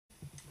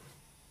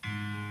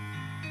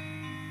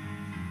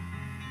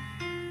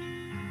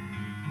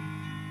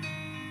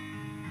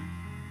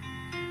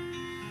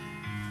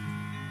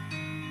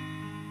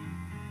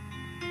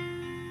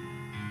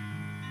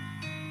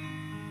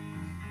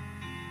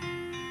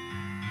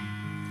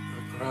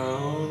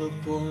crown of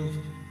thorns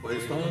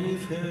placed on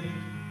his head.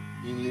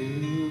 He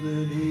knew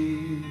that he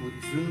would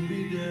soon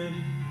be dead.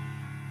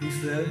 He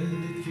said,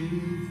 "Did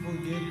you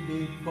forget me,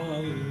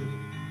 Father?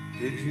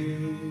 Did you?"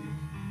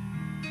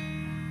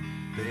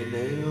 They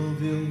nailed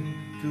him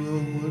to a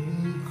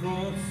wooden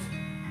cross.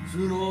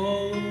 Soon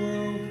all the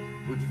world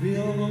would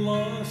feel the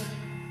loss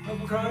of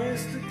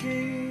Christ the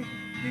King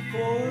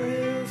before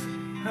his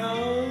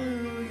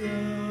hallelujah.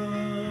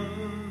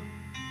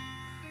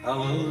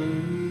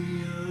 Hallelujah.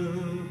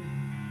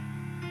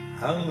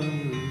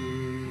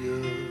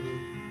 Hallelujah.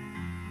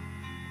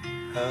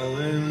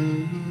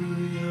 Hallelujah.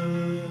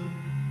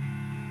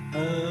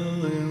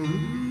 Hallelujah.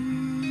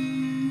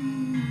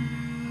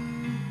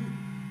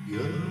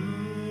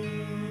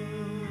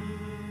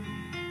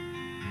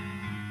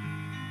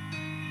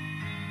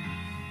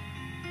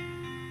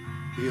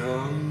 He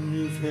hung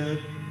his head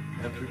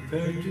and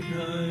prepared to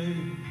die,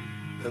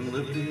 then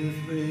lifted his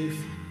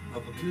face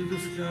up to the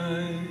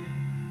sky,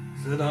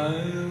 said, "I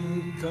am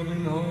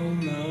coming home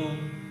now,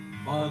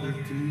 Father,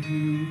 to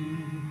you."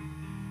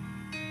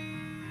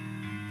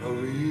 A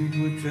reed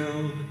which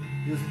held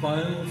his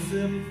final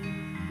sip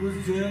was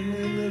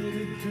gently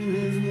lifted to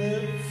his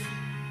lips.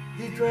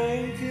 He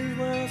drank his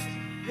last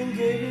and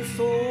gave his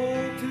soul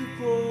to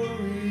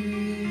glory.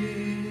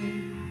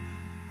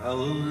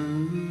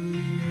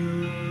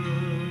 Hallelujah.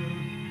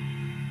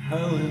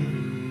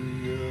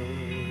 Hallelujah.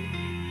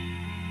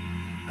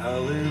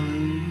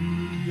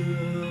 Hallelujah.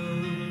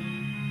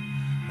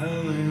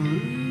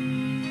 Hallelujah.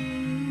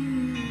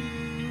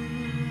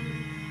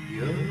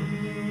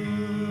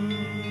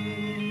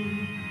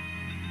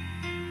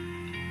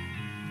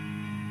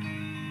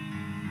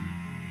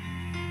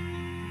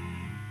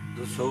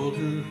 The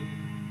soldier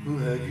who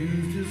had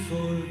used his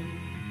sword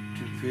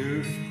to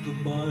pierce the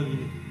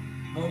body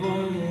of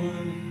our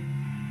Lord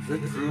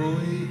said,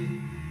 "Truly,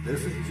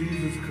 this is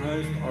Jesus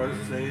Christ, our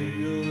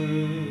Savior."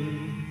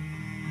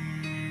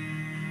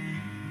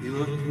 He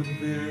looked with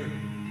fear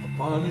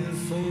upon his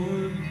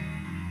sword,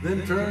 then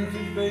turned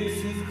to face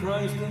his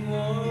Christ and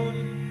Lord,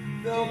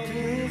 fell to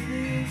his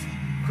knees,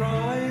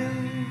 crying,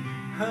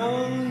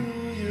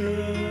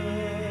 "Hallelujah,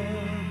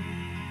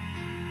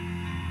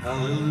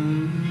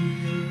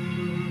 hallelujah,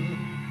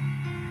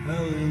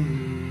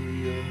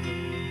 hallelujah,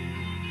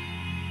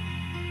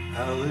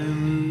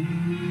 hallelujah,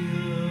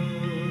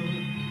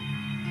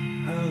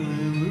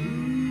 hallelujah."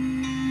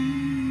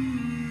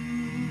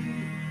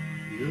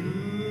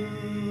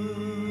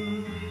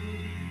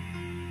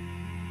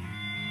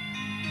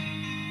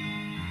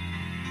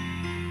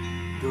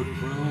 'Took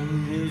from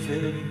his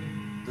head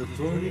the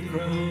thorny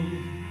crown,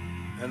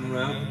 and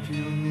wrapped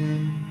him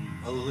in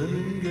a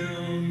linen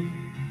gown,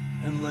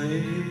 and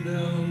laid him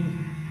down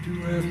to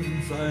rest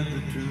inside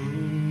the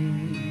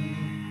tomb.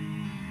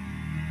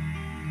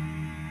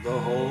 The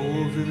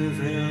holes in his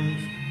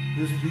hands,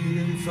 his feet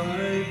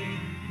inside,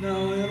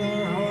 now in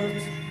our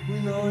hearts we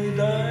know he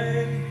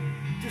died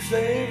to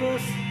save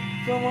us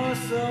from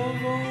ourselves.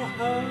 Oh,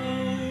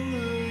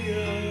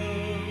 hallelujah.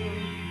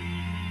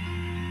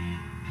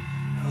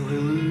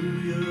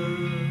 Hallelujah,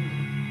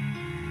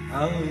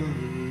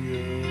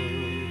 hallelujah,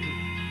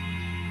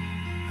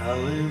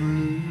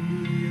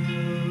 hallelujah,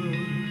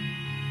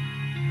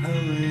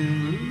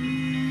 hallelujah.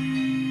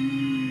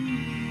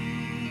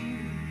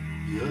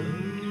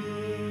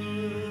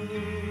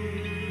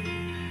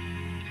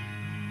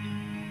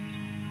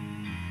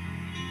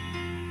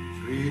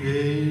 3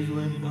 days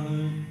went by,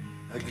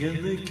 again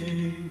they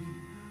came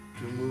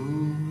to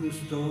move the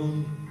stone,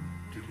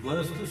 to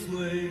bless the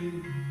slain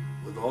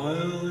with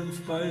oil and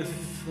spice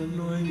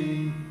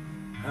anointing.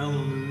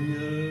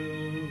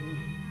 Hallelujah.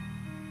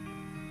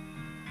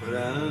 But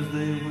as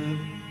they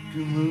went to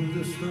move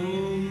the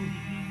stone,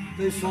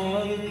 they saw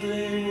that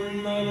they were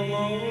not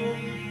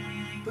alone,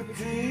 but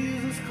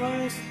Jesus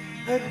Christ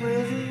had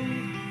risen.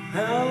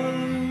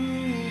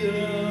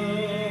 Hallelujah.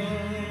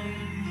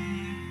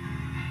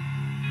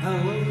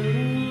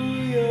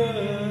 Hallelujah.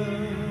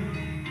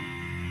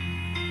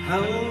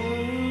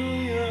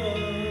 Hallelujah.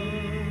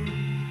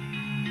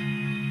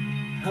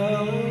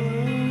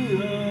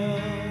 Hallelujah.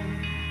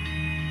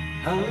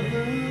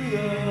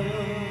 Hallelujah.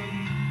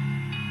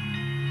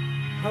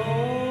 Oh,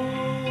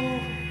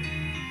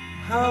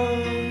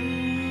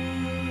 hallelujah.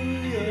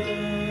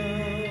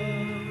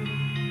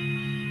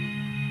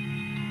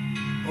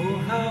 Oh,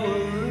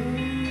 hallelujah.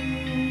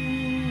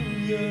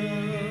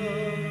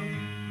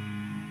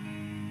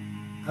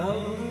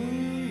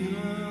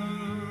 Hallelujah.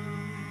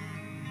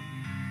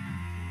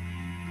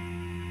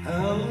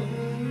 Hallelujah.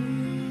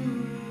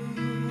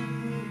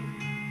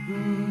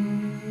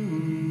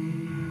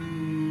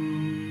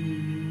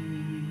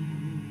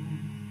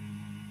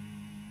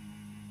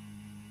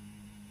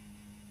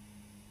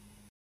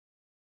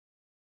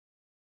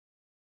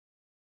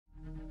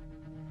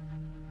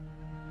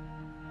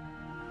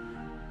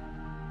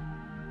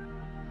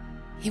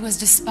 He was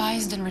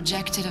despised and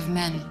rejected of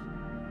men.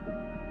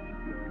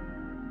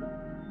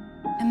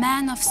 A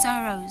man of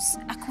sorrows,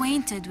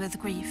 acquainted with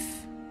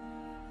grief.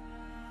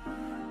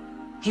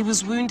 He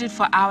was wounded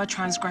for our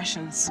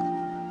transgressions.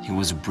 He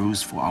was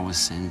bruised for our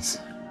sins.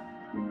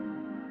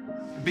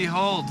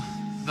 Behold,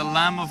 the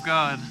Lamb of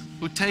God,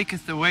 who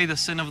taketh away the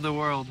sin of the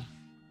world.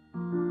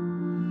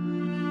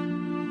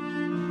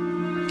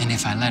 And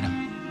if I let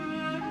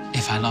him,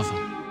 if I love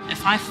him,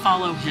 if I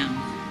follow him,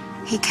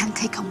 he can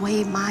take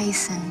away my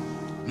sin,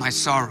 my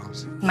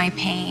sorrows, my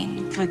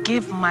pain,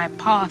 forgive my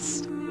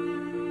past.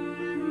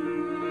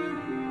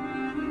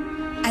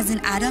 As in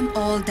Adam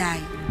all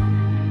die,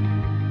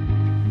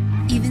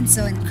 even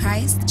so in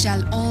Christ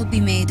shall all be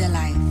made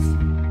alive.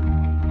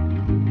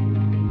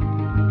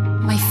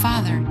 my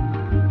father,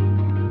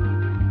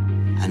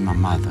 and my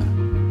mother,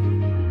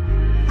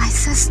 my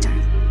sister,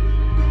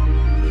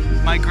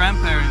 my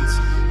grandparents,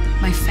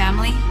 my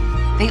family,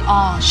 they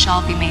all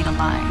shall be made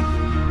alive.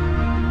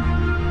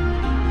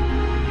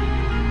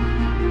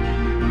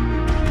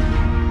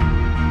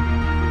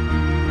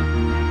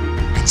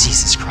 in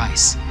Jesus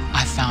Christ,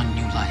 I found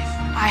new life.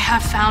 I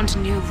have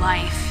found new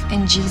life.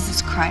 In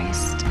Jesus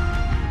Christ,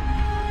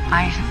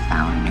 I have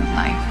found new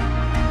life.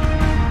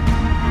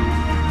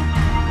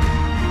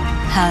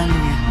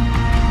 Hallelujah.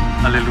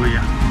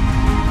 Hallelujah.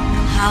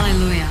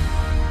 Hallelujah.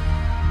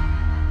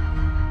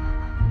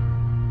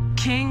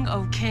 King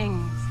of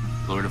kings,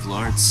 Lord of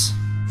lords,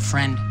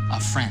 Friend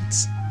of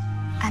friends.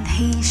 and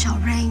he shall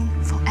reign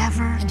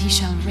forever And he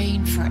shall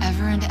reign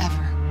forever and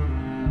ever.